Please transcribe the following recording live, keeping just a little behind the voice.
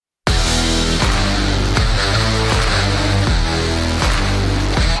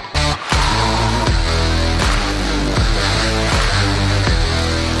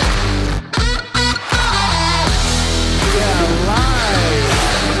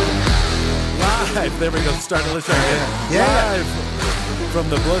Live. There we go. Starting to again. Live from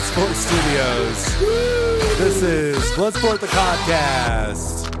the Bloodsport Studios. This is Bloodsport the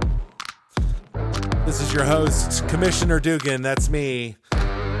Podcast. This is your host, Commissioner Dugan. That's me.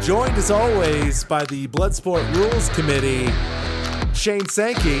 Joined as always by the Bloodsport Rules Committee, Shane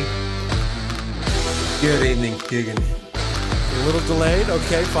Sankey. Good evening, Dugan. A little delayed.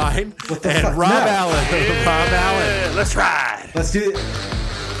 Okay, fine. And Rob Allen. Yeah. Rob Allen. Let's ride. Let's do it.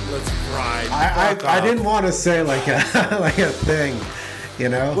 Let's ride. I didn't want to say like a thing, you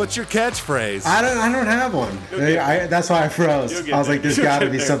know. What's your catchphrase? I don't have one. That's why I froze. I was like, there's got to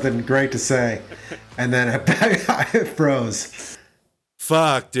be there. something great to say, and then I froze.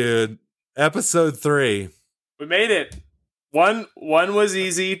 Fuck, dude. Episode 3. We made it. One was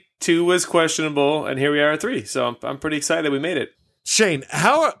easy, 2 was questionable, and here we are at 3. So I'm pretty excited we made it. Shane,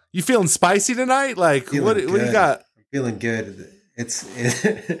 how are you feeling? Spicy tonight? Like, what do you got? I'm feeling good. It's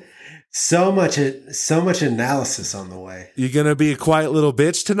so much analysis on the way. You gonna be a quiet little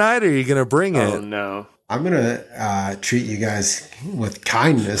bitch tonight, or are you gonna bring it? Oh no. I'm gonna treat you guys with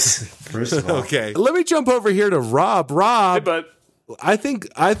kindness. First of all, Okay. Let me jump over here to Rob. Rob, Hey, bud. I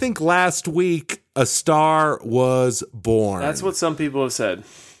think last week a star was born. That's what some people have said.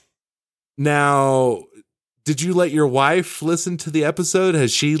 Now, did you let your wife listen to the episode?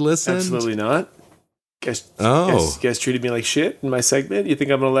 Has she listened? Absolutely not. Guess treated me like shit in my segment. You think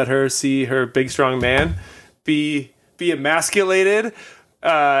I'm going to let her see her big, strong man be emasculated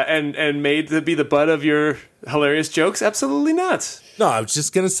and made to be the butt of your hilarious jokes? Absolutely not. No, I was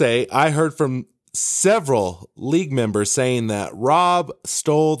just going to say, I heard from several league members saying that Rob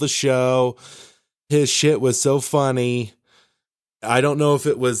stole the show. His shit was so funny. I don't know if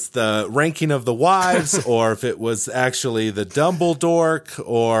it was the ranking of the wives or if it was actually the Dumbledore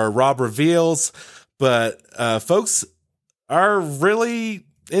or Rob Reveals. But folks are really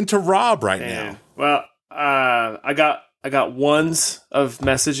into Rob right now. Well, I got ones of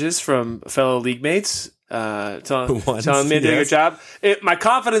messages from fellow league mates telling me to do a good job. My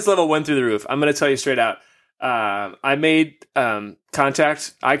confidence level went through the roof. I'm going to tell you straight out. I made eye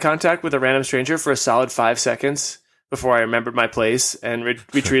contact with a random stranger for a solid 5 seconds before I remembered my place and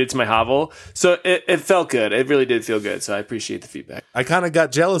retreated to my hovel. So it felt good. It really did feel good. So I appreciate the feedback. I kind of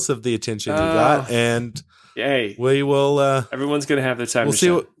got jealous of the attention you got, and hey, we will. Everyone's gonna have their time.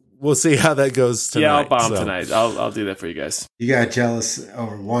 We'll see how that goes tonight. Yeah, I'll bomb tonight. I'll do that for you guys. you got jealous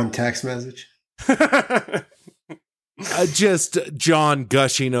over one text message. Just John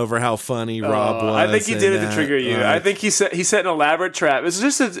gushing over how funny Rob was. I think he did it to trigger you. I think he set an elaborate trap. It's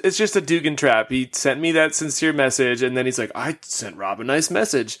just a Dugan trap. He sent me that sincere message, and then he's like, "I sent Rob a nice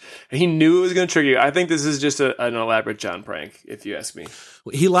message," and he knew it was going to trigger you. I think this is just an elaborate John prank, if you ask me.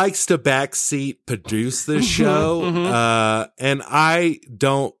 He likes to backseat produce this show, and I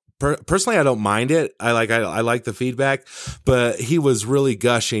don't. Personally, I don't mind it. I like the feedback, but he was really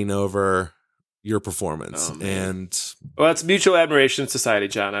gushing over your performance. Well, it's mutual admiration society,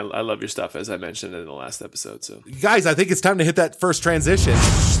 John. I love your stuff, as I mentioned in the last episode. So, guys, I think it's time to hit that first transition.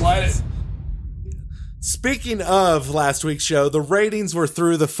 Slide it. Speaking of last week's show, the ratings were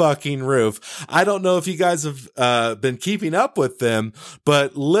through the fucking roof. I don't know if you guys have been keeping up with them,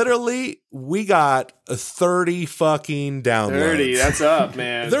 but literally we got 30 fucking downloads. 30, that's up,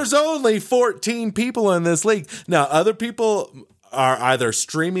 man. There's only 14 people in this league. Now, other people are either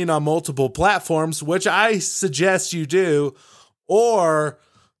streaming on multiple platforms, which I suggest you do, or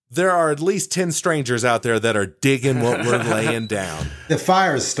there are at least 10 strangers out there that are digging what we're laying down. The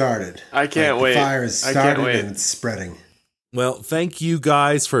fire has started. I can't wait. The fire has started and it's spreading. Well, thank you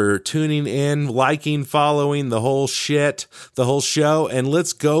guys for tuning in, liking, following the whole show, and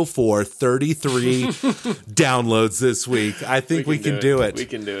let's go for 33 downloads this week. I think we can do it. We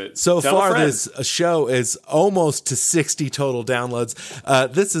can do it. So far, this show is almost to 60 total downloads.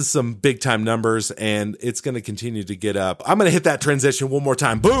 This is some big time numbers, and it's going to continue to get up. I'm going to hit that transition one more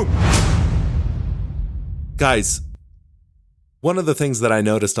time. Boom! Guys, one of the things that I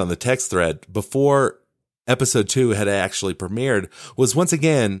noticed on the text thread before episode 2 had actually premiered was, once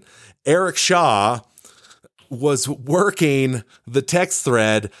again, Eric Shaw was working the text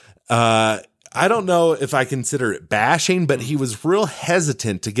thread. I don't know if I consider it bashing, but he was real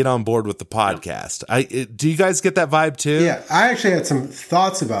hesitant to get on board with the podcast. Do you guys get that vibe too? Yeah, I actually had some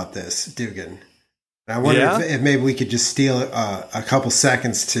thoughts about this, Dugan. I wonder if maybe we could just steal a couple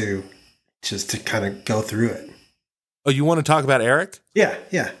seconds to kind of go through it. Oh, you want to talk about Eric? Yeah,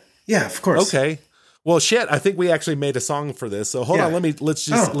 of course. Okay. Well, shit, I think we actually made a song for this. So hold on, let's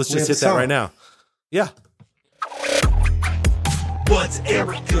just hit that right now. Yeah. What's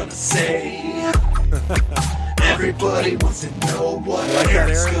Eric gonna say? Everybody wants to know what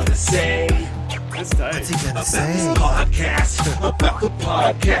Eric's gonna say. tight. What's he gonna say? About the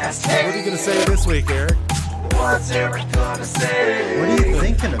podcast. What are you going to say this week, Eric? What's Eric gonna say? What are you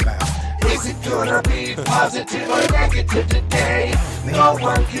thinking about? Is it gonna be positive or negative today? No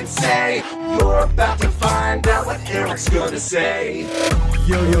one can say. You're about to find out what Eric's gonna say.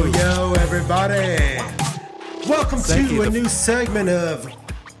 Yo, yo, yo, everybody. Welcome Thank to you. a new segment of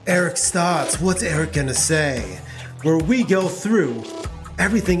Eric's Thoughts. What's Eric gonna say? Where we go through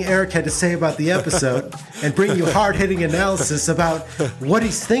everything Eric had to say about the episode and bring you hard-hitting analysis about what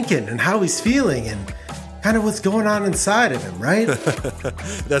he's thinking and how he's feeling and kind of what's going on inside of him, right?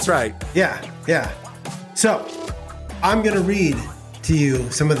 That's right. Yeah. So, I'm going to read to you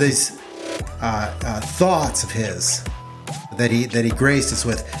some of these thoughts of his that he graced us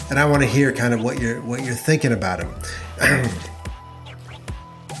with, and I want to hear kind of what you're thinking about him.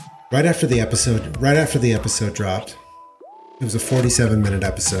 Right after the episode dropped, it was a 47-minute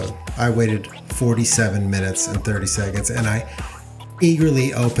episode. I waited 47 minutes and 30 seconds, and I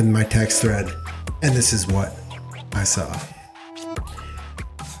eagerly opened my text thread, and this is what I saw.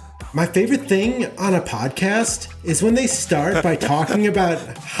 My favorite thing on a podcast is when they start by talking about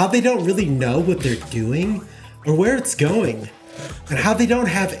how they don't really know what they're doing or where it's going, and how they don't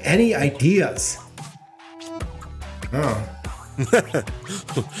have any ideas. Oh.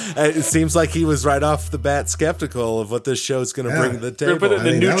 It seems like he was right off the bat skeptical of what this show's going to bring to the We're table. put it in the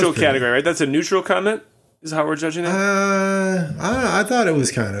think that neutral was pretty- category, right? That's a neutral comment? Is how we're judging it? I thought it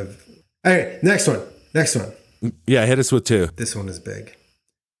was kind of... All right, next one. Yeah, hit us with two. This one is big.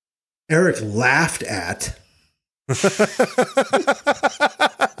 Eric laughed at...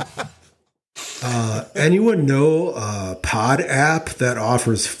 anyone know a pod app that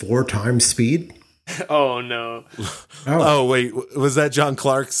offers 4 times speed? Oh, no. Oh, wait. Was that John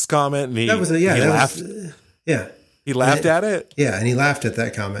Clark's comment? And he laughed? He laughed at it? Yeah, and he laughed at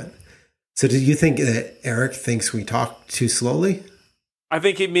that comment. So do you think that Eric thinks we talk too slowly? I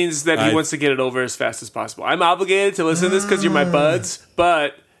think it means that he wants to get it over as fast as possible. I'm obligated to listen to this because you're my buds,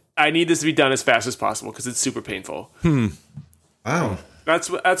 but I need this to be done as fast as possible because it's super painful. Wow. That's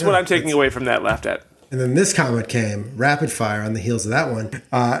what I'm taking away from that laughed at. And then this comment came, rapid fire on the heels of that one.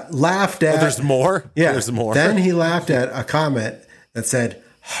 Laughed at... Oh, there's more? Yeah. There's more. Then he laughed at a comment that said,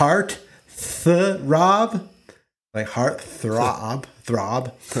 heart throb. Like heart throb.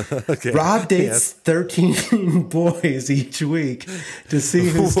 Okay. Rob dates 13 boys each week to see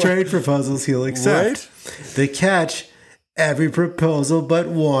whose trade proposals he'll accept. What? The catch, every proposal but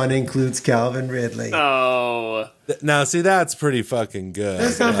one includes Calvin Ridley. Oh. Now, see, that's pretty fucking good.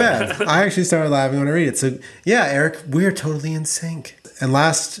 That's not bad. I actually started laughing when I read it. So, yeah, Eric, we're totally in sync. And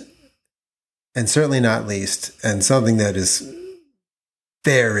last, and certainly not least, and something that is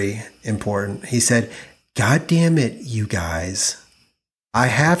very important, he said, God damn it, you guys. I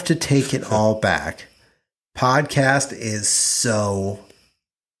have to take it all back. Podcast is so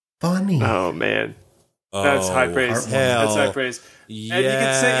funny. Oh, man. That's high praise. Hell. That's high praise.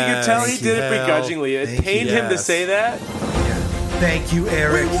 Yes, And you can tell he did it begrudgingly. It Thank pained you. him to say that. Thank you,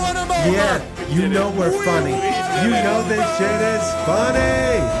 Eric. We won him over. Yeah, you know we're funny. You know this shit is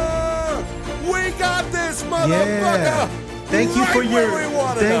funny. We got this, motherfucker. Yeah. Thank you for Right your where we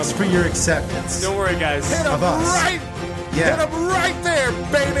wanted thanks him. for your acceptance. Don't worry, guys. Hit him Of us. right. Yeah. Hit him right there,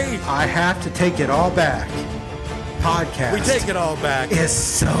 baby. I have to take it all back. Podcast. We take it all back. Is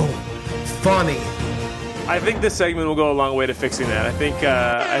so funny. I think this segment will go a long way to fixing that. I think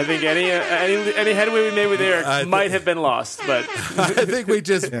any headway we made with Eric might have been lost, but I think we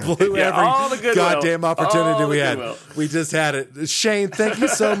just blew all the every goodwill. goddamn opportunity All we the had. goodwill. We just had it. Shane, thank you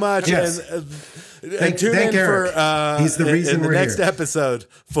so much. Yes. And Thank tune in Eric. for He's the reason in the we're next here. episode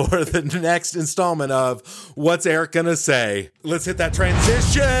for the next installment of What's Eric Gonna Say. Let's hit that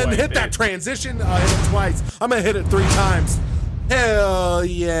transition. Hit that transition. I'll hit it twice. I'm gonna hit it 3 times. Hell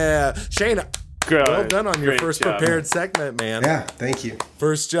yeah, Shane. Good. Well done on your Great first job. prepared segment, man. Yeah, thank you.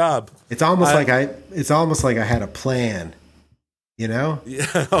 First job. It's almost like I had a plan. You know? Yeah.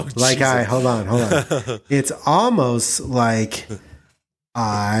 Oh, Like Jesus. hold on. It's almost like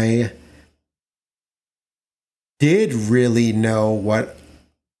I did really know what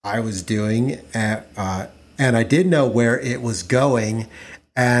I was doing, and I did know where it was going,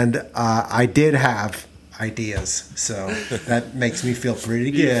 and I did have ideas. So that makes me feel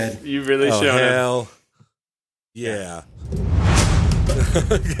pretty good. You really Oh, showed it. hell. Yeah.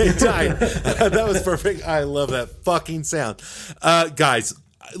 Okay, tight. That was perfect. I love that fucking sound. Guys,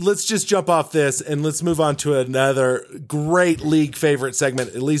 let's just jump off this and let's move on to another great league favorite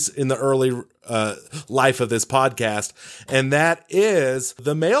segment, at least in the early life of this podcast. And that is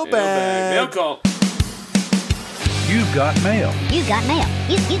the mailbag. Mail call. You've got mail. You've got mail.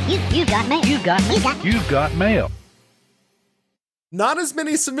 You've got mail. You've got mail. Not as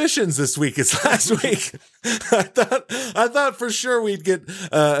many submissions this week as last week. I thought for sure we'd get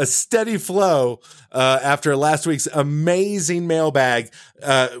a steady flow after last week's amazing mailbag,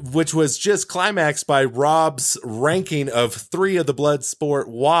 which was just climaxed by Rob's ranking of 3 of the Bloodsport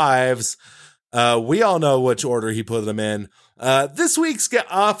wives. We all know which order he put them in. This week's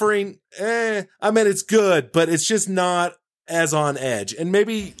offering, it's good, but it's just not as on edge, and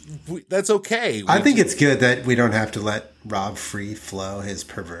maybe that's okay. I think it's good that we don't have to let Rob free flow his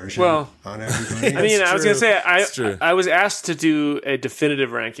perversion on everybody. I mean, I was going to say, I was asked to do a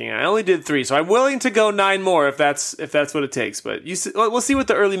definitive ranking. I only did 3, so I'm willing to go 9 more if that's what it takes. But we'll see what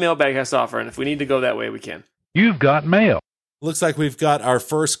the early mailbag has to offer, and if we need to go that way, we can. You've got mail. Looks like we've got our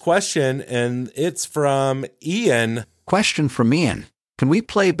first question, and it's from Ian. Question from Ian. Can we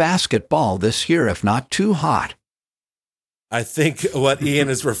play basketball this year if not too hot? I think what Ian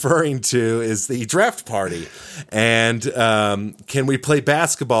is referring to is the draft party. And can we play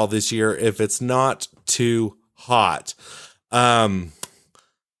basketball this year if it's not too hot? I'm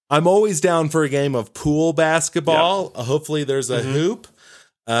always down for a game of pool basketball. Yep. Hopefully there's a hoop.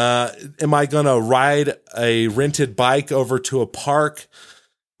 Am I going to ride a rented bike over to a park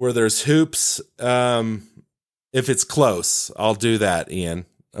where there's hoops? If it's close, I'll do that, Ian.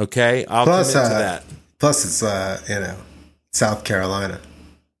 Okay? I'll commit to that. Plus, it's, South Carolina.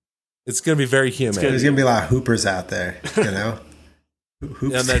 It's going to be very humid. There's going to be a lot of hoopers out there,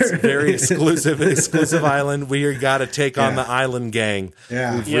 And that's very exclusive island. We got to take on the island gang.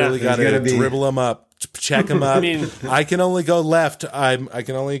 Yeah. We've really got to dribble them up, check them up. I can only go left. I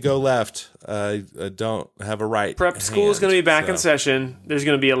can only go left. I don't have a right. Prep school is going to be back in session. There's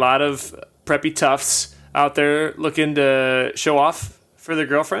going to be a lot of preppy toughs out there looking to show off for their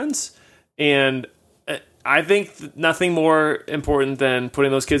girlfriends. And I think nothing more important than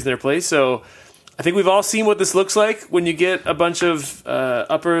putting those kids in their place. So I think we've all seen what this looks like when you get a bunch of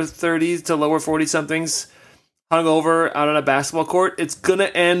upper 30s to lower 40-somethings hung over out on a basketball court. It's going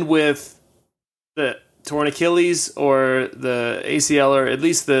to end with the torn Achilles or the ACL or at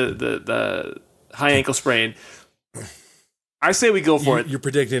least the high ankle sprain. I say we go for it. You're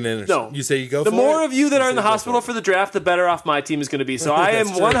predicting it. No. You say you go for it? The more of you that are in the hospital for the draft, the better off my team is going to be. So I am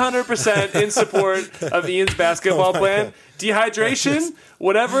 100% in support of Ian's basketball plan. Dehydration,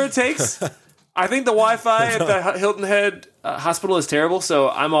 whatever it takes. I think the Wi-Fi at the Hilton Head Hospital is terrible, so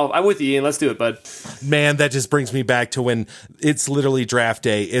I'm with you, Ian. Let's do it, bud. Man, that just brings me back to when it's literally draft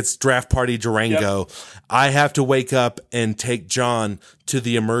day. It's draft party Durango. Yep. I have to wake up and take John to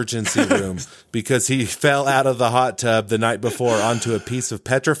the emergency room because he fell out of the hot tub the night before onto a piece of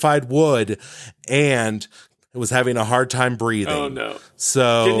petrified wood and was having a hard time breathing. Oh, no.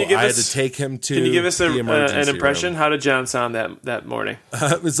 So I had to take him to the emergency room. Can you give us an impression? How did John sound that morning?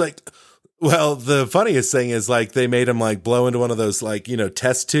 It was like... Well, the funniest thing is they made him blow into one of those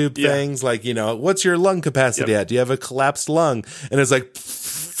test tube things. What's your lung capacity at? Do you have a collapsed lung? And it's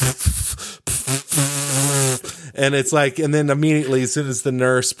and it's and then immediately as soon as the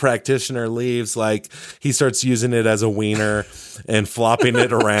nurse practitioner leaves, he starts using it as a wiener and flopping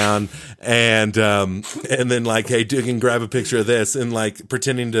it around. And then hey, Dugan, grab a picture of this, and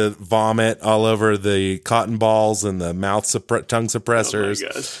pretending to vomit all over the cotton balls and the tongue suppressors. Oh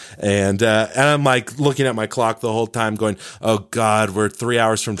my gosh. And I'm looking at my clock the whole time going, oh God, we're 3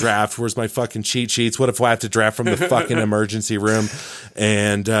 hours from draft. Where's my fucking cheat sheets? What if I have to draft from the fucking emergency room?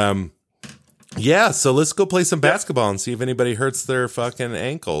 And, yeah, so let's go play some basketball and see if anybody hurts their fucking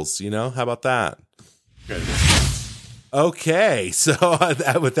ankles. How about that? Good. Okay, so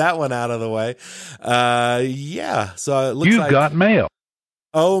with that one out of the way, so it looks You've got mail.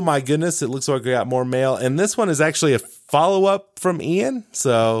 Oh my goodness, it looks like we got more mail, and this one is actually a follow-up from Ian,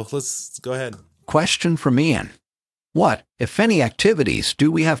 so let's go ahead. Question from Ian. What, if any, activities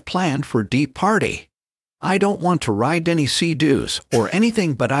do we have planned for Deep Party? I don't want to ride any Sea-Doos or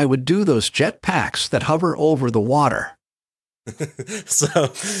anything, but I would do those jet packs that hover over the water.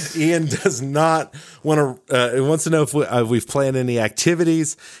 So Ian does not want to, he wants to know if we've planned any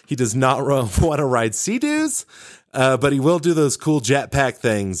activities. He does not want to ride Sea-Doos, but he will do those cool jetpack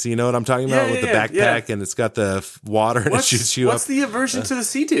things. You know what I'm talking about with the backpack and it's got the water and it shoots you up. What's the aversion to the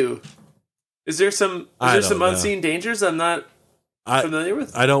Sea-Doo? Is there some unseen dangers I'm not familiar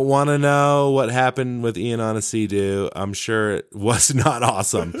with? I don't want to know what happened with Ian on a Sea-Doo. I'm sure it was not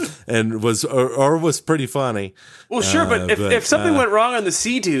awesome and was pretty funny. Well, sure, but if something went wrong on the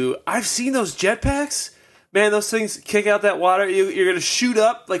Sea-Doo, I've seen those jetpacks. Man, those things kick out that water. You're going to shoot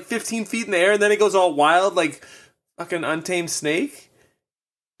up 15 feet in the air, and then it goes all wild like fucking untamed snake.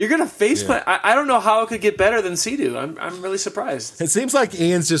 You're gonna faceplant. I don't know how it could get better than Sea-Doo. I'm really surprised. It seems like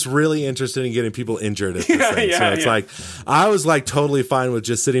Ian's just really interested in getting people injured at this thing. So it's like I was like totally fine with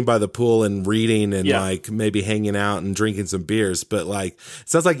just sitting by the pool and reading and like maybe hanging out and drinking some beers. But like it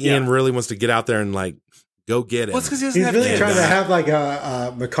sounds like Ian really wants to get out there and like go get it. Well, because he's really trying to have like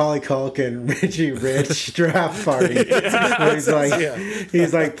a Macaulay Culkin, Richie Rich draft party.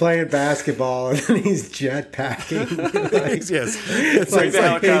 He's like playing basketball and then he's jetpacking.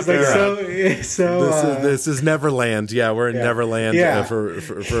 This is Neverland. Yeah, we're in Neverland for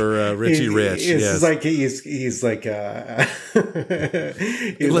Richie Rich. He's like he's like a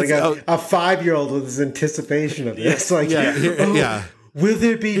 5-year-old with his anticipation of this. Will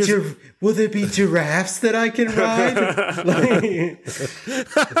there be giraffes that I can ride?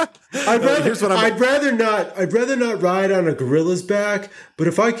 I'd rather not ride on a gorilla's back, but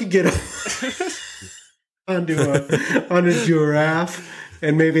if I could get onto a giraffe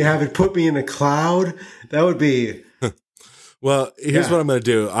and maybe have it put me in a cloud, that would be. Well, here's what I'm going to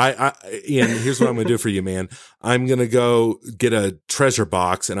do. Ian, here's what I'm going to do for you, man. I'm going to go get a treasure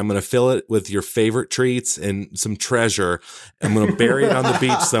box and I'm going to fill it with your favorite treats and some treasure. I'm going to bury it on the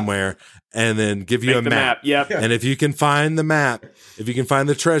beach somewhere and then give you a map. Yep. And if you can find the map, if you can find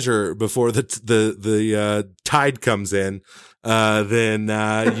the treasure before the tide comes in, then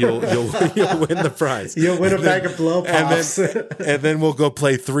you'll win the prize. You'll win a bag of blow pops, and then we'll go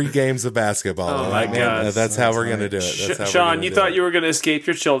play 3 games of basketball. Oh my God, that's how we're gonna do it. Sean, you thought you were gonna escape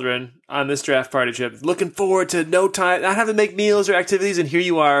your children on this draft party trip, looking forward to no time, not having to make meals or activities, and here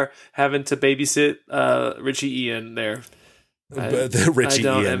you are having to babysit Richie Ian there. Richie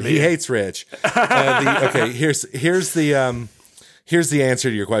Ian, he hates Rich. Here's the answer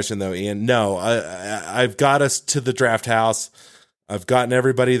to your question, though, Ian. No, I've got us to the draft house. I've gotten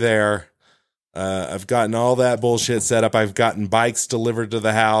everybody there. I've gotten all that bullshit set up. I've gotten bikes delivered to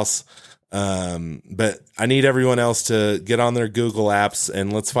the house. But I need everyone else to get on their Google apps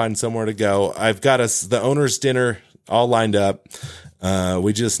and let's find somewhere to go. I've got us the owner's dinner all lined up.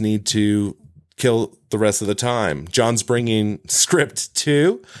 We just need to kill the rest of the time. John's bringing script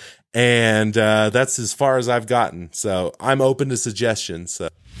 2. And that's as far as I've gotten. So I'm open to suggestions. So.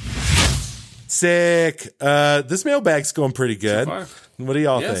 Sick. This mailbag's going pretty good. So what do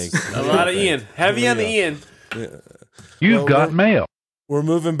y'all think? A lot of Ian. Heavy on the Ian. You've got mail. We're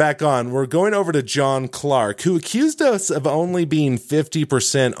moving back on. We're going over to John Clark, who accused us of only being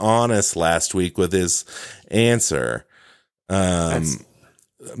 50% honest last week with his answer.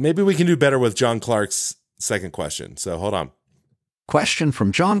 Maybe we can do better with John Clark's second question. So hold on. Question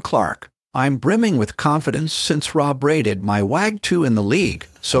from John Clark. I'm brimming with confidence since Rob rated my WAG 2 in the league,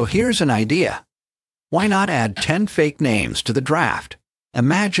 so here's an idea. Why not add 10 fake names to the draft?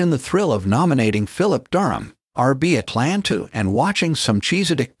 Imagine the thrill of nominating Philip Durham, RB Atlanta, and watching some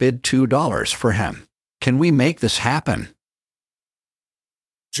Cheez-It bid $2 for him. Can we make this happen?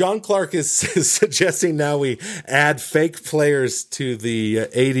 John Clark is suggesting now we add fake players to the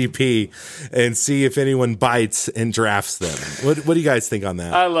ADP and see if anyone bites and drafts them. What do you guys think on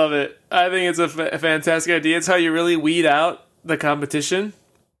that? I love it. I think it's a fantastic idea. It's how you really weed out the competition.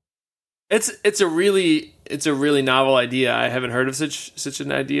 It's a really novel idea. I haven't heard of such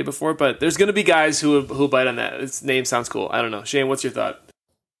an idea before, but there's going to be guys who bite on that. Its name sounds cool. I don't know. Shane, what's your thought?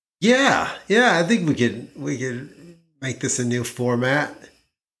 Yeah. I think we could make this a new format.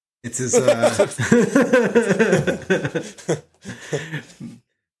 It's his,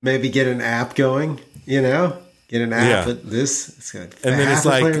 maybe get an app going, get an app with this. It's good. And then it's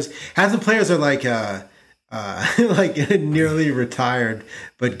like half the players are like nearly retired,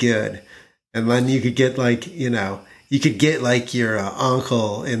 but good. And then you could get your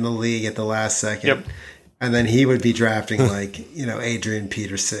uncle in the league at the last second. Yep. And then he would be drafting Adrian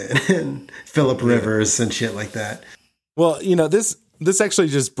Peterson and Phillip Rivers and shit like that. Well, this actually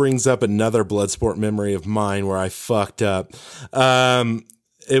just brings up another Bloodsport memory of mine where I fucked up.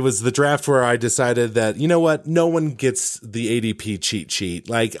 It was the draft where I decided that, you know what? No one gets the ADP cheat sheet.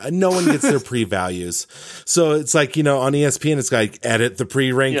 Like, no one gets their pre-values. So it's like, on ESPN, it's like edit the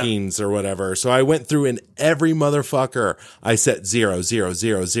pre-rankings or whatever. So I went through and every motherfucker I set 0, 0,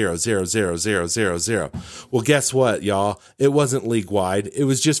 0, 0, 0, 0, 0, 0, 0. Well, guess what, y'all? It wasn't league-wide. It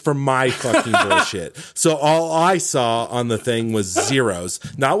was just for my fucking bullshit. So all I saw on the thing was zeros.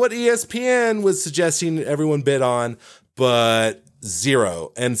 Not what ESPN was suggesting everyone bid on, but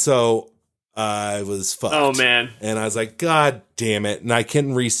 0. And so I was fucked. Oh, man. And I was like, God damn it. And I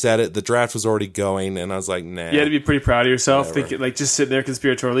couldn't reset it. The draft was already going. And I was like, nah. You had to be pretty proud of yourself. Thinking, just sitting there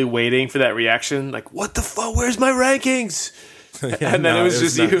conspiratorially waiting for that reaction. Like, what the fuck? Where's my rankings? And then it was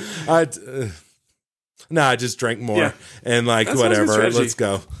just you. No, I just drank more. Yeah. And like, That sounds good whatever. strategy. Let's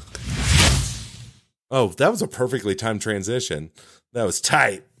go. Oh, that was a perfectly timed transition. That was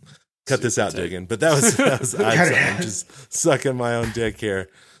tight. Cut this out, Dugan. But that was I'm just sucking my own dick here.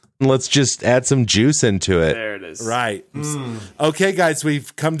 Let's just add some juice into it. There it is. Right. Okay, guys,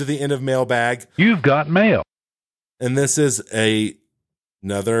 we've come to the end of mailbag. You've got mail. And this is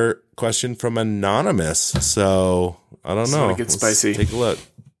another question from Anonymous. So I don't know. It's gonna get spicy. Take a look.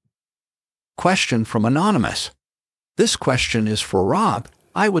 Question from Anonymous. This question is for Rob.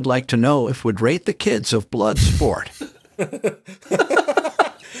 I would like to know if would rate the kids of Bloodsport.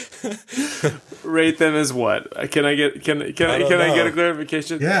 Rate them as what? Can I get a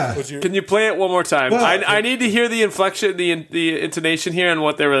clarification? Yeah. Can you play it one more time? Well, I need to hear the inflection, the intonation here, and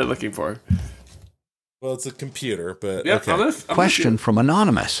what they're really looking for. Well, it's a computer, but Yep, okay. Question from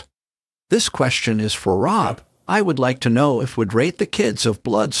Anonymous. This question is for Rob. I would like to know if would rate the kids of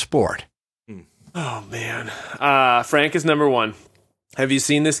Bloodsport. Oh man, Frank is number one. Have you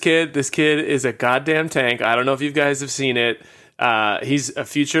seen this kid? This kid is a goddamn tank. I don't know if you guys have seen it. He's a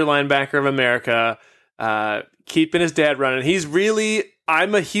future linebacker of America, keeping his dad running.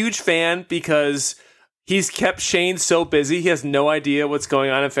 I'm a huge fan because he's kept Shane so busy. He has no idea what's going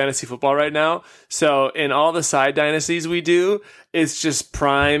on in fantasy football right now. So in all the side dynasties we do, it's just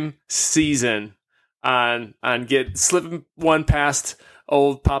prime season on slipping one past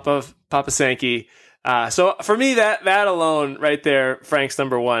old Papa Sankey. So for me, that alone right there, Frank's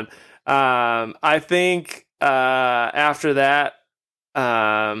number one. I think after that,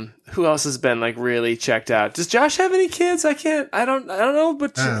 who else has been like really checked out? Does Josh have any kids? I don't know,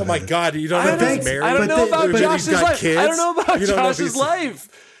 but Oh my God, you don't know if he's married? I don't know about Josh's life. Kids? I don't know about You don't know if Josh's he's-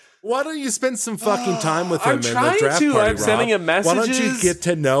 life. Why don't you spend some fucking time with him I'm in the trying draft to. party, I'm sending Rob? him Why don't you messages. get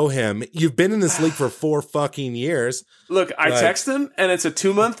to know him? You've been in this league for 4 fucking years. Look, I Like- text him, and it's a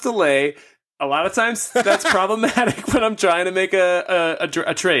 2-month delay. A lot of times that's problematic when I'm trying to make a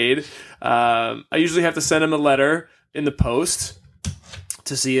trade. I usually have to send him a letter in the post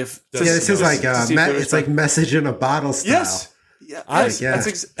to see if. This is like to see if they it's like respond. message in a bottle style. Yes. Yeah.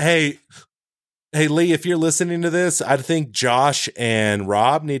 Yes. Hey, Lee, if you're listening to this, I think Josh and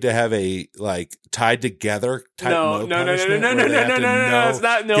Rob need to have a like tied together type No. punishment where they have to know- It's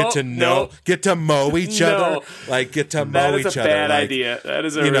not. No. get to mow each No. other, like get to mow That each is a other. bad like, idea. That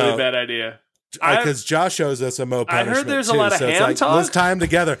is a you really know, bad idea. because Josh shows us a mow I heard punishment. there's a too, lot of so it's ham like, talk. let's tie them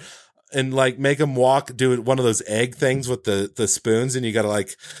together and like make them do one of those egg things with the spoons, and you got to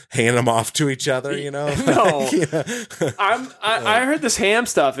like hand them off to each other. You know? No. Yeah. I heard this ham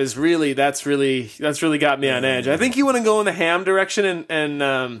stuff is that's really got me on edge. I think you want to go in the ham direction,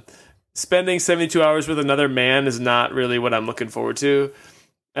 and spending 72 hours with another man is not really what I'm looking forward to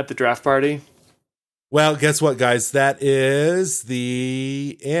at the draft party. Well, guess what, guys? That is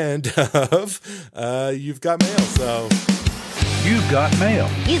the end of You've Got Mail. So You've got mail.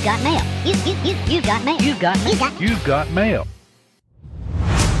 You got mail. You got mail. You got mail. You've got mail.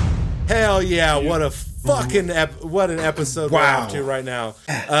 hell yeah! What a fucking what an episode we're Wow. up to right now,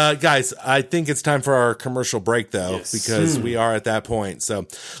 guys. I think it's time for our commercial break though, Yes. because we are at that point. So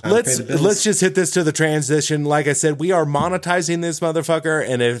Time to pay the bills. let's just hit this to the transition. Like I said, we are monetizing this motherfucker,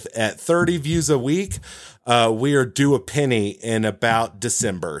 and if at 30 views a week, we are due a penny in about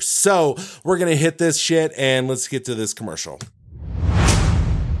December. So we're gonna hit this shit, and let's get to this commercial.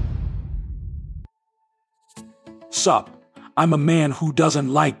 Sup, I'm a man who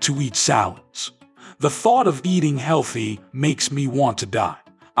doesn't like to eat salads. The thought of eating healthy makes me want to die.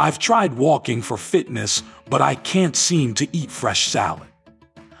 I've tried walking for fitness, but I can't seem to eat fresh salad.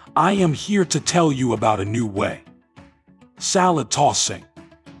 I am here to tell you about a new way. Salad tossing.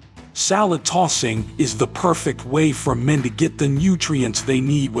 Salad tossing is the perfect way for men to get the nutrients they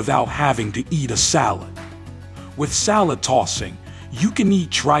need without having to eat a salad. With salad tossing, you can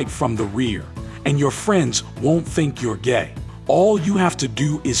eat right from the rear, and your friends won't think you're gay. All you have to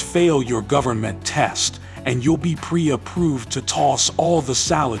do is fail your government test, and you'll be pre-approved to toss all the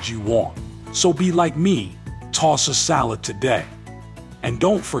salad you want. So be like me, toss a salad today. And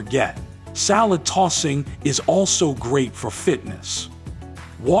don't forget, salad tossing is also great for fitness.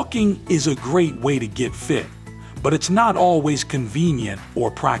 Walking is a great way to get fit, but it's not always convenient or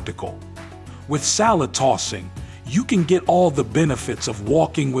practical. With salad tossing, you can get all the benefits of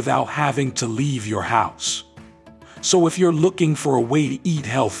walking without having to leave your house. So if you're looking for a way to eat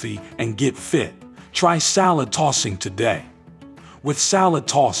healthy and get fit, try salad tossing today. With salad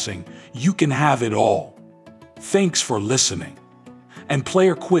tossing, you can have it all. Thanks for listening. And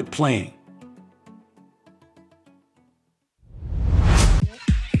player quit playing.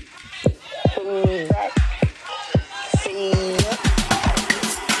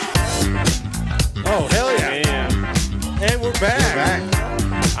 Oh, hell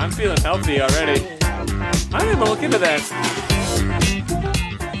I'm feeling healthy already. I didn't even look into that.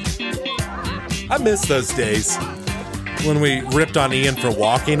 I miss those days when we ripped on Ian for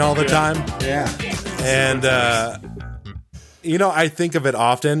walking all the time. Yeah. And, I think of it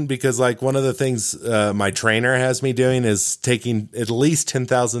often because, like, one of the things my trainer has me doing is taking at least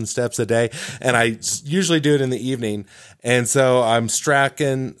 10,000 steps a day. And I usually do it in the evening. And so I'm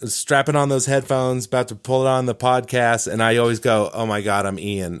strapping on those headphones, about to pull it on the podcast. And I always go, oh, my God, I'm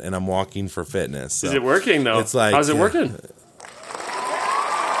Ian, and I'm walking for fitness. So is it working, though? it's like, how's it working?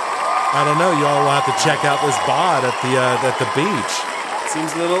 I don't know. You all will have to check out this bod at the beach.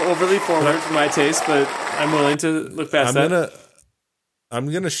 Seems a little overly forward for my taste, but I'm willing to look past that.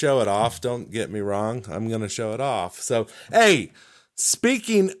 I'm gonna show it off. Don't get me wrong. I'm gonna show it off. So, hey,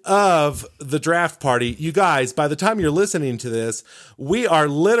 speaking of the draft party, you guys, by the time you're listening to this, we are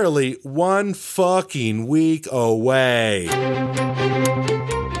literally 1 fucking week away.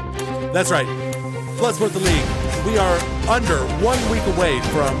 That's right. Bloodsport the League. We are under 1 week away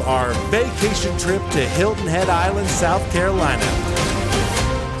from our vacation trip to Hilton Head Island, South Carolina.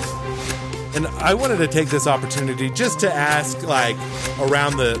 And I wanted to take this opportunity just to ask, like,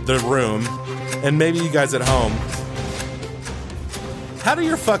 around the room, and maybe you guys at home, how do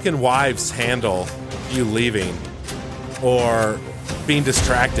your fucking wives handle you leaving or being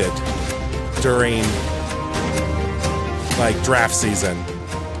distracted during, like, draft season?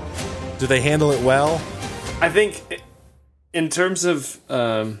 Do they handle it well? I think in terms of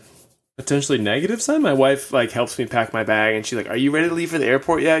potentially negative side, my wife like helps me pack my bag, and she's like, "Are you ready to leave for the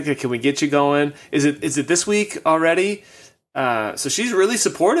airport yet? Can we get you going? Is it this week already?" So she's really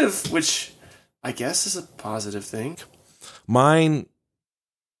supportive, which I guess is a positive thing. Mine,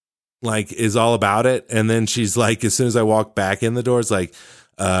 like, is all about it, and then she's like, as soon as I walk back in the door, it's like,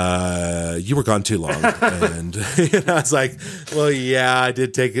 you were gone too long. And I was like, well, yeah, I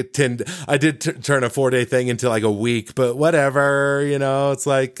did take a turn a 4-day thing into like a week, but whatever, it's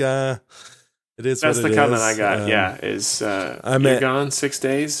like, it is. That's what the it comment is. I got. You're gone 6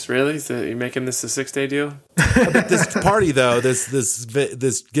 days. Really? So you're making this a 6-day deal? But this party, though,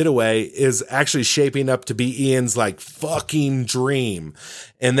 this getaway is actually shaping up to be Ian's like fucking dream,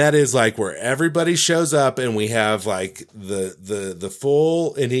 and that is like where everybody shows up, and we have like the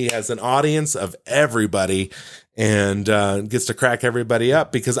full, and he has an audience of everybody, and gets to crack everybody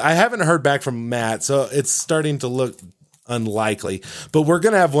up because I haven't heard back from Matt, so it's starting to look unlikely, but we're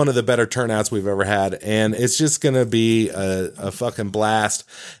gonna have one of the better turnouts we've ever had, and it's just gonna be a fucking blast.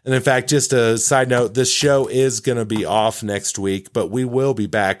 And in fact, just a side note, this show is gonna be off next week, but we will be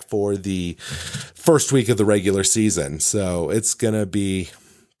back for the first week of the regular season, so it's gonna be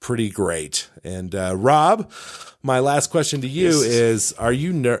pretty great. And Rob, my last question to you is, are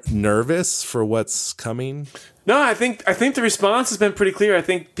you nervous for what's coming? No, I think the response has been pretty clear. I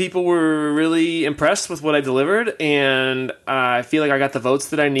think people were really impressed with what I delivered, and I feel like I got the votes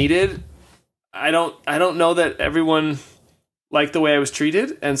that I needed. I don't know that everyone liked the way I was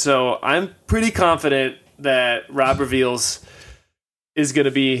treated, and so I'm pretty confident that Rob Reveals is going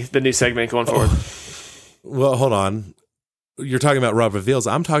to be the new segment going forward. Well, hold on. You're talking about Rob Reveals.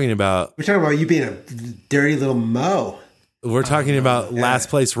 I'm talking about... We're talking about you being a dirty little Mo. We're talking about last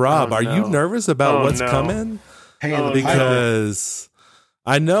place Rob. Are you nervous about what's coming? Because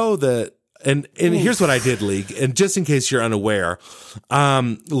I know that, and here's what I did, League, and just in case you're unaware,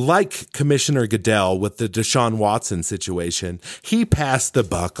 like Commissioner Goodell with the Deshaun Watson situation, he passed the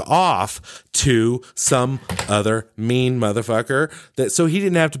buck off to some other mean motherfucker so he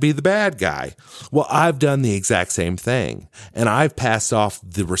didn't have to be the bad guy. Well, I've done the exact same thing, and I've passed off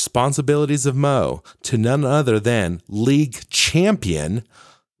the responsibilities of Mo to none other than league champion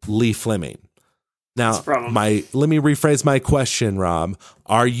Lee Fleming. Now, let me rephrase my question, Rob.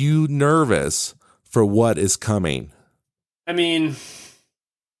 Are you nervous for what is coming? I mean,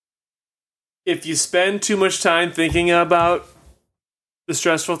 if you spend too much time thinking about the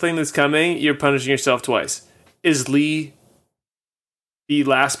stressful thing that's coming, you're punishing yourself twice. Is Lee the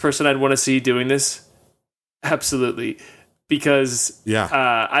last person I'd want to see doing this? Absolutely. Because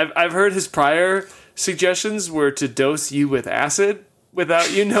I've heard his prior suggestions were to dose you with acid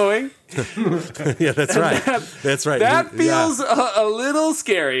without you knowing. Yeah, that's right. That's right. That feels a little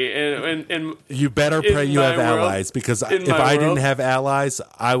scary. And you better pray you have allies, because if I didn't have allies,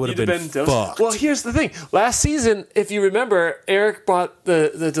 I would have been fucked. Well, here's the thing. Last season, if you remember, Eric brought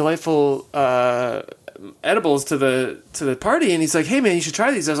the delightful edibles to the party, and he's like, "Hey man, you should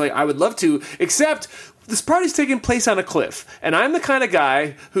try these." I was like, "I would love to," except this party's taking place on a cliff, and I'm the kind of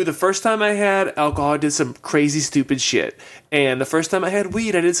guy who the first time I had alcohol, I did some crazy stupid shit, and the first time I had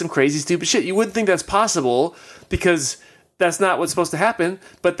weed, I did some crazy stupid shit. You wouldn't think that's possible because that's not what's supposed to happen,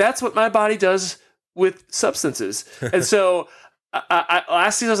 but that's what my body does with substances. And so I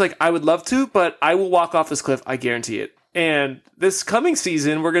last season I was like, I would love to, but I will walk off this cliff. I guarantee it. And this coming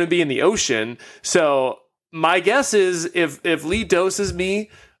season, we're going to be in the ocean. So my guess is if Lee doses me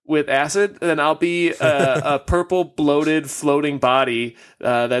with acid, then I'll be a purple, bloated, floating body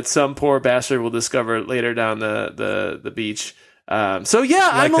that some poor bastard will discover later down the beach. So yeah,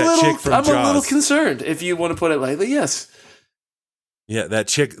 Like I'm a little concerned, if you want to put it lightly. Yes. Yeah,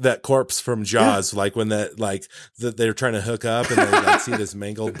 that corpse from Jaws, like when they're trying to hook up and they like see this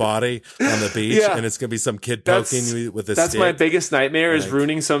mangled body on the beach, and it's gonna be some kid poking you with a stick. That's my biggest nightmare, is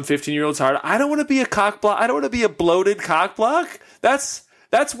ruining some 15-year-old's heart. I don't want to be a cock block. I don't want to be a bloated cock block. That's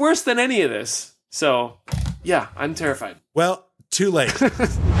worse than any of this. So, yeah, I'm terrified. Well, too late.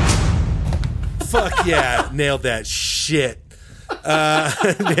 Fuck yeah, nailed that shit.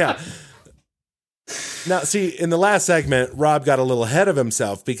 Yeah. Now, see, in the last segment, Rob got a little ahead of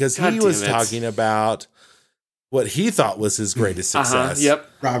himself because he was talking about what he thought was his greatest success. Yep.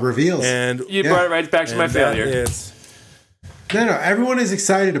 Rob reveals. And you brought it right back to my failure. No, everyone is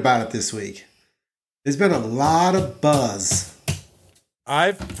excited about it this week. There's been a lot of buzz.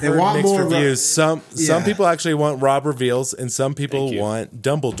 I've heard mixed reviews. Some people actually want Rob reveals, and some people want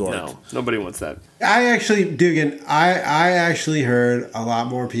Dumbledore. No, nobody wants that. Dugan, I actually heard a lot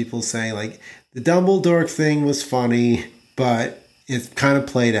more people saying, like, the Dumbledore thing was funny, but it kind of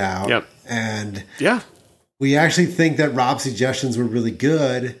played out. Yep. And we actually think that Rob's suggestions were really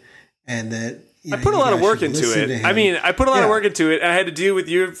good, and that I put a lot of work into it. I mean, I put a lot of work into it. And I had to deal with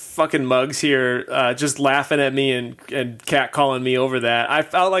your fucking mugs here, just laughing at me and catcalling me over that. I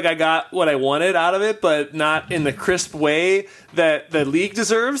felt like I got what I wanted out of it, but not in the crisp way that the league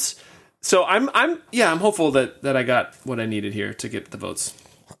deserves. So I'm hopeful that I got what I needed here to get the votes.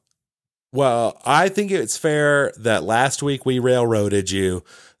 Well, I think it's fair that last week we railroaded you.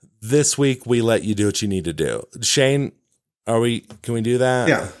 This week we let you do what you need to do. Shane, can we do that?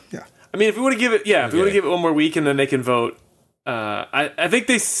 Yeah. I mean, if we want to give it, if we want to give it one more week and then they can vote, I think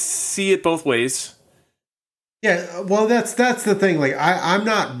they see it both ways. Yeah, well, that's the thing. Like, I'm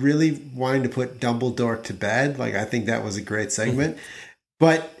not really wanting to put Dumbledore to bed. Like, I think that was a great segment.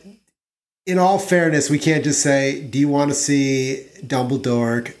 But in all fairness, we can't just say, do you want to see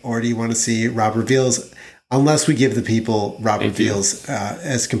Dumbledore or do you want to see Rob Reveals? Unless we give the people Rob Reveals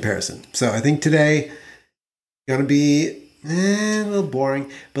as comparison. So I think today going to be a little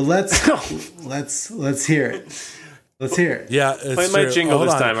boring, but let's hear it. Let's hear it. Yeah, play my jingle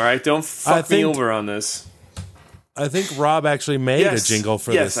this time. All right, don't fuck me over on this. I think Rob actually made a jingle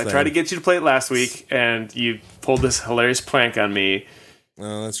for this. Yes, I tried to get you to play it last week, and you pulled this hilarious prank on me.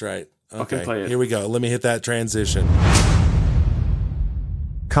 Oh, that's right. Okay, play it. Here we go. Let me hit that transition.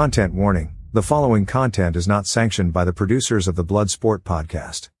 Content warning. The following content is not sanctioned by the producers of the Bloodsport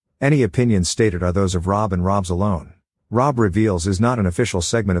podcast. Any opinions stated are those of Rob and Rob's alone. Rob Reveals is not an official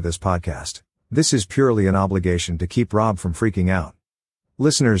segment of this podcast. This is purely an obligation to keep Rob from freaking out.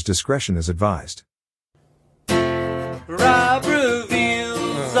 Listeners' discretion is advised. Rob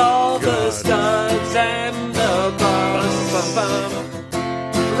reveals all the studs and the bums.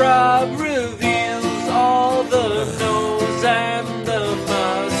 Rob reveals all the nose and the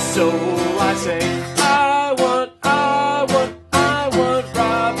must. So I say, I want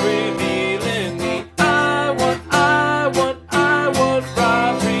Rob revealing me. I want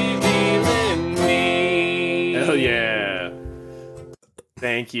Rob revealing me. Hell yeah.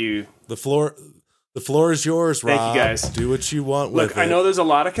 Thank you. The floor is yours, Rob. Thank you, guys. Do what you want with it. Look, I know there's a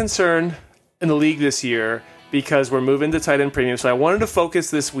lot of concern in the league this year because we're moving to tight end premium. So I wanted to focus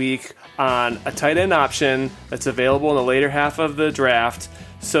this week on a tight end option that's available in the later half of the draft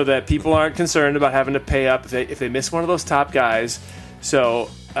so that people aren't concerned about having to pay up if they miss one of those top guys. So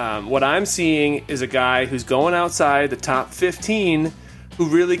what I'm seeing is a guy who's going outside the top 15 who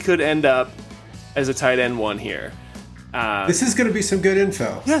really could end up as a tight end one here. This is going to be some good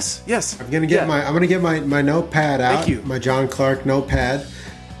info. Yes. I'm going to get my notepad out. Thank you. My John Clark notepad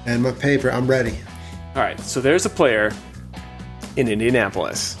and my paper. I'm ready. All right. So there's a player in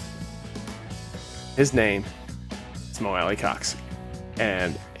Indianapolis. His name is Mo Alley Cox,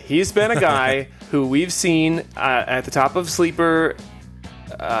 and he's been a guy who we've seen at the top of sleeper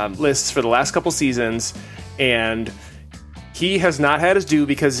lists for the last couple seasons, and he has not had his due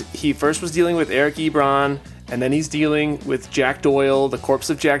because he first was dealing with Eric Ebron. And then he's dealing with Jack Doyle, the corpse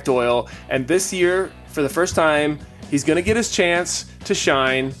of Jack Doyle. And this year, for the first time, he's going to get his chance to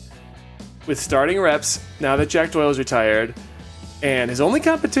shine with starting reps now that Jack Doyle's retired. And his only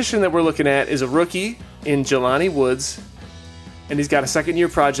competition that we're looking at is a rookie in Jelani Woods. and he's got a second-year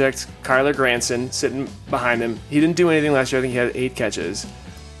project, Kyler Granson, sitting behind him. He didn't do anything last year. I think he had 8 catches.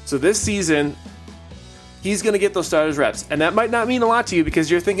 So this season, he's going to get those starters reps. And that might not mean a lot to you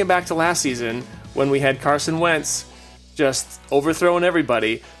because you're thinking back to last season when we had Carson Wentz just overthrowing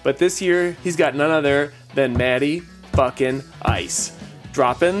everybody. But this year, he's got none other than Matty fucking Ice.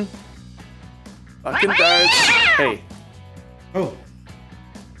 Dropping fucking darts. Hey. Oh.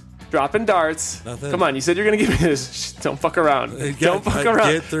 Dropping darts. Nothing. Come on, you said you're going to give me this. Don't fuck around. Don't fuck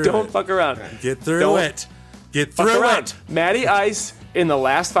around. Don't fuck around. Get through it. Get through it. Matty Ice, in the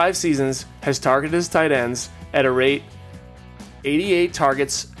last 5 seasons, has targeted his tight ends at a rate 88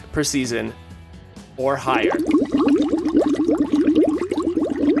 targets per season or higher.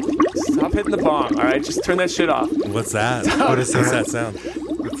 Stop hitting the bong, all right? Just turn that shit off. What's that? What is What's that? that sound?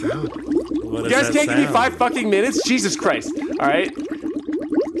 What's that? What You guys can't give me 5 fucking minutes? Jesus Christ, all right?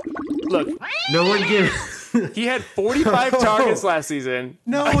 Look, No one gives. he had 45 targets last season.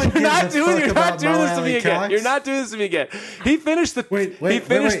 No one gives a fuck You're about not doing Mo this to me Alley again. Cox. You're not doing this to me again. He finished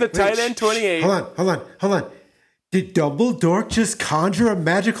the tight end 28. Hold on. Did Dumbledore just conjure a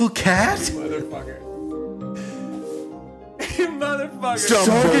magical cat? Motherfucker. Motherfucker.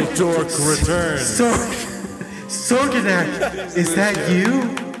 Dumbledore returns. Sorganak, is that you?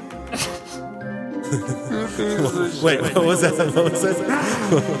 Wait, what was that?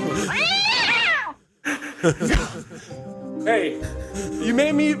 Hey, you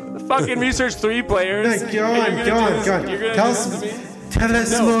made me fucking research 3 players. Go on. Tell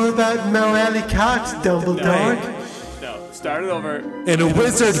us more about Mo Alley Cox, Dumbledore. No, start it over. In a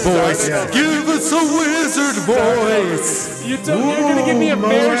wizard voice. Give us a wizard voice. You're gonna give me a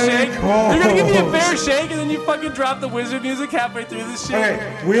fair shake. You're gonna give me a fair shake, and then you fucking drop the wizard music halfway through this shit. Okay,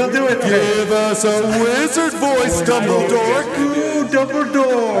 we'll do it. Give us a wizard voice, Dumbledore. Ooh,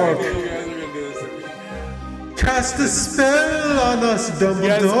 Dumbledore. Cast a spell on us, You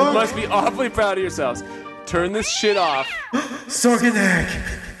guys Dumbledore. must be awfully proud of yourselves. Turn this shit off. Sorganak.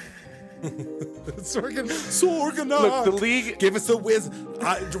 Sorganak. Look, the league. Give us a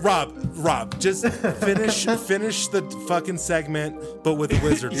Rob, just finish the fucking segment, but with a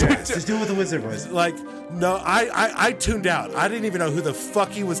wizard voice. Just do it with a wizard voice. Like, no, I tuned out. I didn't even know who the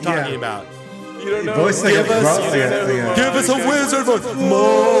fuck he was talking about. You don't know. Voice like Give a us- Give us a wizard voice.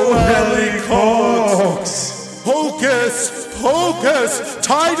 Mo Alley Cox. Hocus Pocus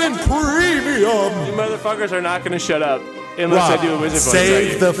Titan Premium. You motherfuckers are not gonna shut up unless I do a wizard voice.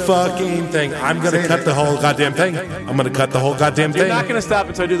 Save the fucking thing. I'm gonna cut the whole goddamn thing. I'm gonna cut the whole goddamn You're thing. not gonna stop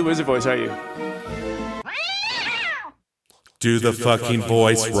until I do the wizard voice, are you? Do the fucking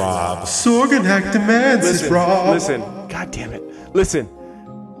voice, Rob. Sorganak demands it, Rob. Listen. God damn it. Listen.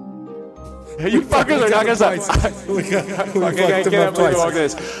 You fuckers are not gonna stop. I can't believe all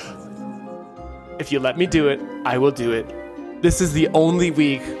this. If you let me do it, I will do it. This is the only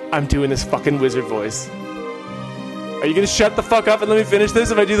week I'm doing this fucking wizard voice. Are you gonna shut the fuck up and let me finish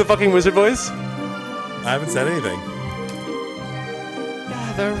this if I do the fucking wizard voice? I haven't said anything.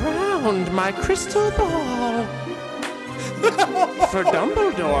 Gather round my crystal ball. For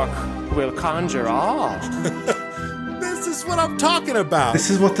Dumbledore will conjure all. This is what I'm talking about. This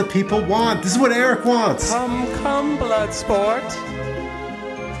is what the people want. This is what Eric wants. Come, Bloodsport.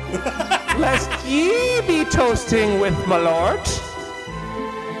 Lest ye be toasting with my lord.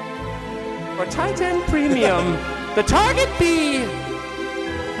 For tight end premium, the target be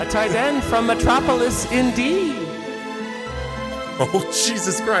a tight end from Metropolis indeed. Oh,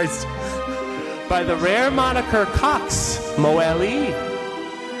 Jesus Christ. By the rare moniker Cox Moelle.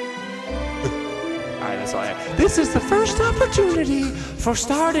 Alright, that's all I have. This is the first opportunity for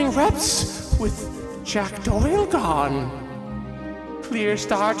starting reps with Jack Doyle gone. Clear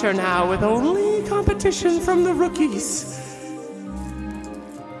starter now with only competition from the rookies.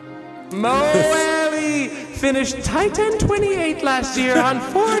 Moelle finished tight end 28 last year on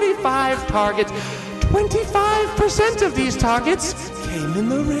 45 targets. 25% of these targets came in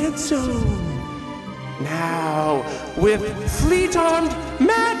the red zone. Now, with fleet-armed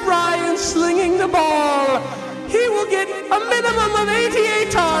Matt Ryan slinging the ball, he will get a minimum of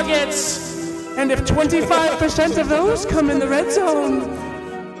 88 targets. And if 25% of those come in the red zone,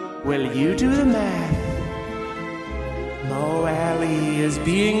 will you do the math? Moelle is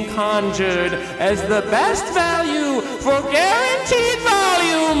being conjured as the best value for guaranteed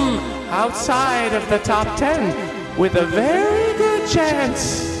volume outside of the top 10, with a very good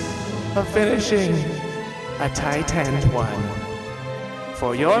chance of finishing a tight end 1.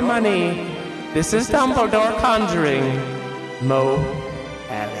 For your money, this is Dumbledore conjuring Moelle.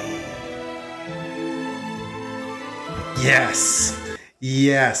 Yes.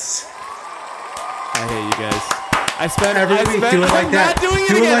 I hate you guys. I spent every week. Do it like I'm that. not doing it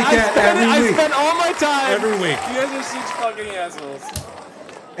Do it again. like that every I week. spent all my time Every week. You guys are such fucking assholes.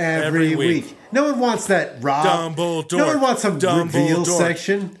 Every week. No one wants that Rob. Dumbledore. No one wants some reveal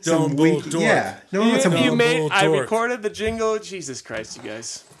section. Some week. Dumbledore. Yeah. No one wants some. I recorded the jingle. Jesus Christ, you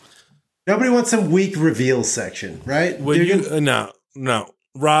guys. Nobody wants some week reveal section, right? No.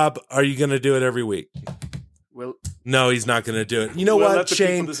 Rob, are you going to do it every week? Well, no, he's not going to do it. You know we'll what, let the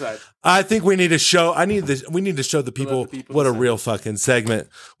Shane? people decide. I think we need to show. We need to show the people what a real fucking segment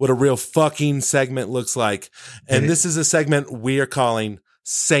looks like. And this is a segment we are calling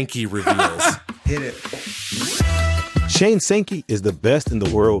Sankey Reveals. Hit it. Shane Sankey is the best in the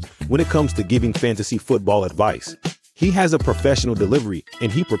world when it comes to giving fantasy football advice. He has a professional delivery,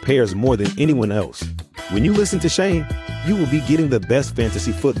 and he prepares more than anyone else. When you listen to Shane, you will be getting the best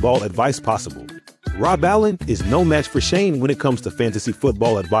fantasy football advice possible. Rob Allen is no match for Shane when it comes to fantasy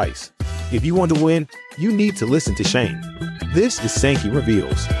football advice. If you want to win, you need to listen to Shane. This is Sankey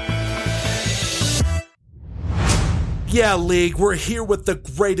Reveals. Yeah, League, we're here with the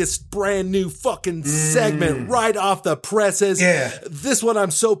greatest brand new fucking segment right off the presses. Yeah. This one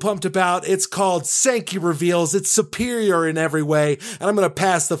I'm so pumped about. It's called Sankey Reveals. It's superior in every way. And I'm going to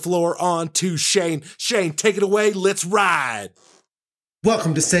pass the floor on to Shane. Shane, take it away. Let's ride.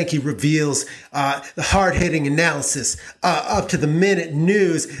 Welcome to Sankey Reveals, the hard-hitting analysis, up-to-the-minute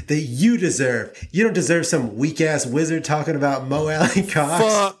news that you deserve. You don't deserve some weak-ass wizard talking about Mo Alley Cox.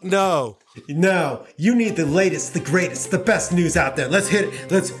 Fuck no. No, you need the latest, the greatest, the best news out there. Let's hit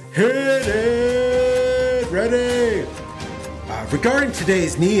it. Let's hit it. Ready? Regarding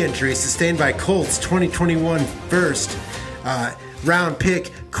today's knee injury sustained by Colts 2021 first round pick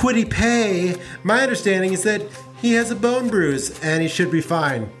Kwity Paye, my understanding is that he has a bone bruise and he should be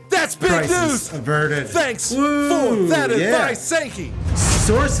fine. That's big Crisis news. averted. Thanks Woo, for that yeah. advice, Sankey.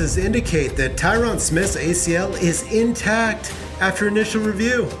 Sources indicate that Tyron Smith's ACL is intact after initial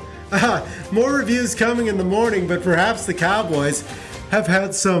review. More reviews coming in the morning, but perhaps the Cowboys have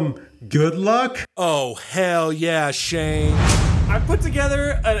had some good luck. Oh, hell yeah, Shane. I put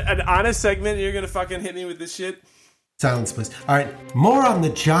together an honest segment. You're going to fucking hit me with this shit. Silence, please. All right. More on the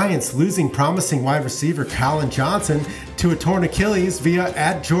Giants losing promising wide receiver Colin Johnson to a torn Achilles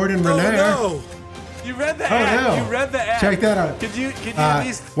via @Jordan Renair. Oh, no. You read the ad. No. You read the ad. Check that out. Could you at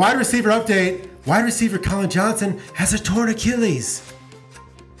least... Wide receiver update. Wide receiver Colin Johnson has a torn Achilles.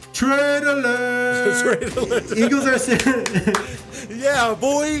 Trade alert. Trade alert. Eagles are... Yeah,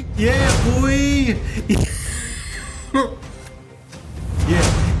 boy. Yeah, boy.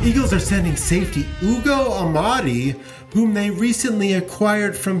 Yeah, Eagles are sending safety Ugo Amadi, whom they recently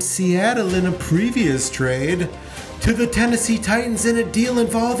acquired from Seattle in a previous trade, to the Tennessee Titans in a deal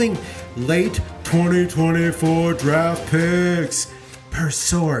involving late 2024 draft picks, per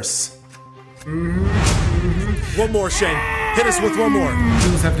source. One more, Shane. Hit us with one more.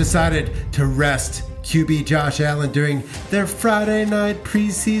 Eagles have decided to rest QB Josh Allen during their Friday night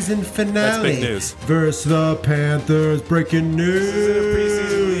preseason finale. That's big news. Versus the Panthers. Breaking news. This isn't a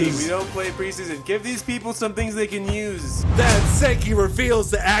preseason league. We don't play preseason. Give these people some things they can use. That Sankey reveals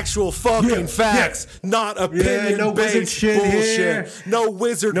the actual fucking facts, not opinion-based no wizard shit bullshit. here. No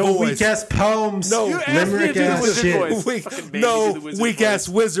wizard No voice. weak-ass poems. No You asked me to do the limerick-ass wizard shit. voice. No weak-ass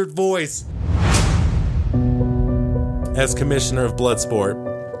wizard voice. As commissioner of Bloodsport,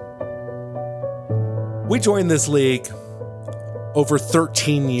 we joined this league over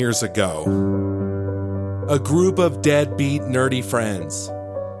 13 years ago. A group of deadbeat nerdy friends.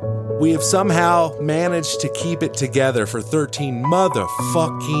 We have somehow managed to keep it together for 13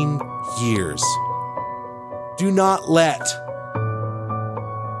 motherfucking years. Do not let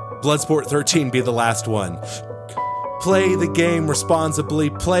Bloodsport 13 be the last one. Play the game responsibly.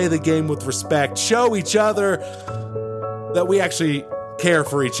 Play the game with respect. Show each other that we actually care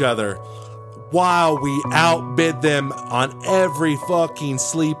for each other while we outbid them on every fucking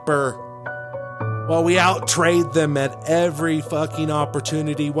sleeper, while we outtrade them at every fucking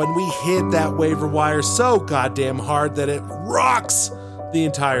opportunity, when we hit that waiver wire so goddamn hard that it rocks the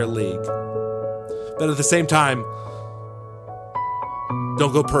entire league. But at the same time,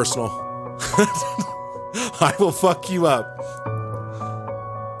 don't go personal. I will fuck you up.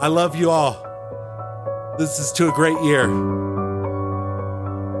 I love you all. This is to a great year.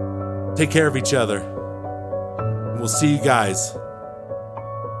 Take care of each other. And we'll see you guys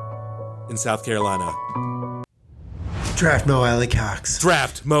in South Carolina. Draft Mo Alley Cox.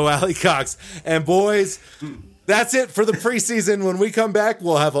 Draft Mo Alley Cox. And boys, that's it for the preseason. When we come back,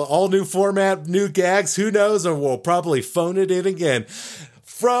 we'll have an all new format, new gags, who knows, or we'll probably phone it in again.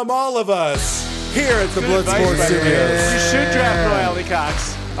 From all of us here at the Bloodsport Studios. You should draft Mo Alley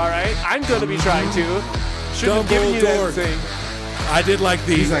Cox. All right? I'm going to be trying to. Shouldn't have given you that Dumbledore. thing. I did like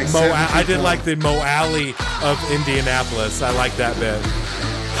the He's like Mo 7 I did feet like tall. the Mo Alley of Indianapolis. I like that bit.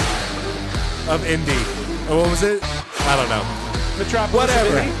 Of Indy. What was it? I don't know. Metropolis.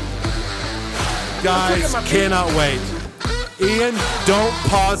 Whatever. City. Guys, my cannot wait. Ian, don't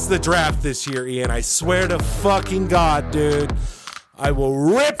pause the draft this year, Ian. I swear to fucking God, dude. I will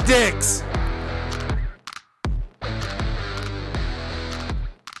rip dicks.